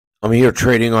I'm here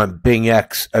trading on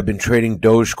BingX. I've been trading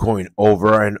Dogecoin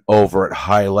over and over at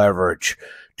high leverage.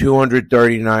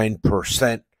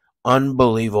 239%.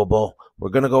 Unbelievable.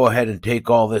 We're going to go ahead and take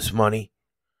all this money.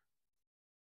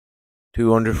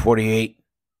 248.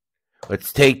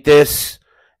 Let's take this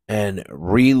and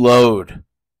reload.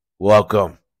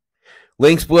 Welcome.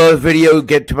 Links below the video.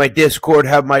 Get to my Discord.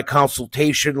 Have my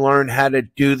consultation. Learn how to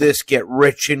do this. Get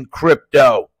rich in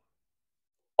crypto.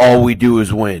 All we do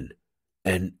is win.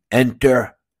 And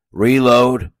enter,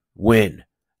 reload, win.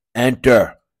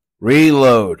 Enter,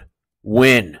 reload,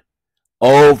 win.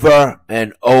 Over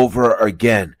and over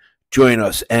again. Join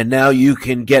us. And now you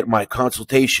can get my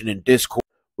consultation in Discord.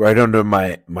 Right under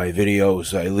my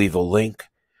videos, I leave a link.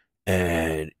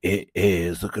 And it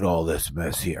is, look at all this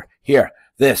mess here. Here,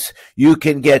 this. You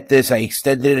can get this. I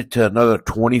extended it to another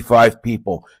 25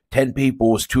 people. 10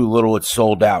 people was too little. It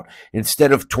sold out.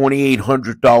 Instead of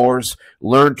 $2,800,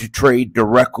 learn to trade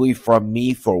directly from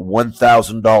me for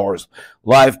 $1,000.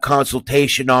 Live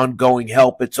consultation, ongoing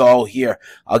help. It's all here.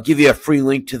 I'll give you a free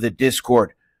link to the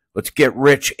Discord. Let's get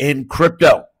rich in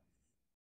crypto.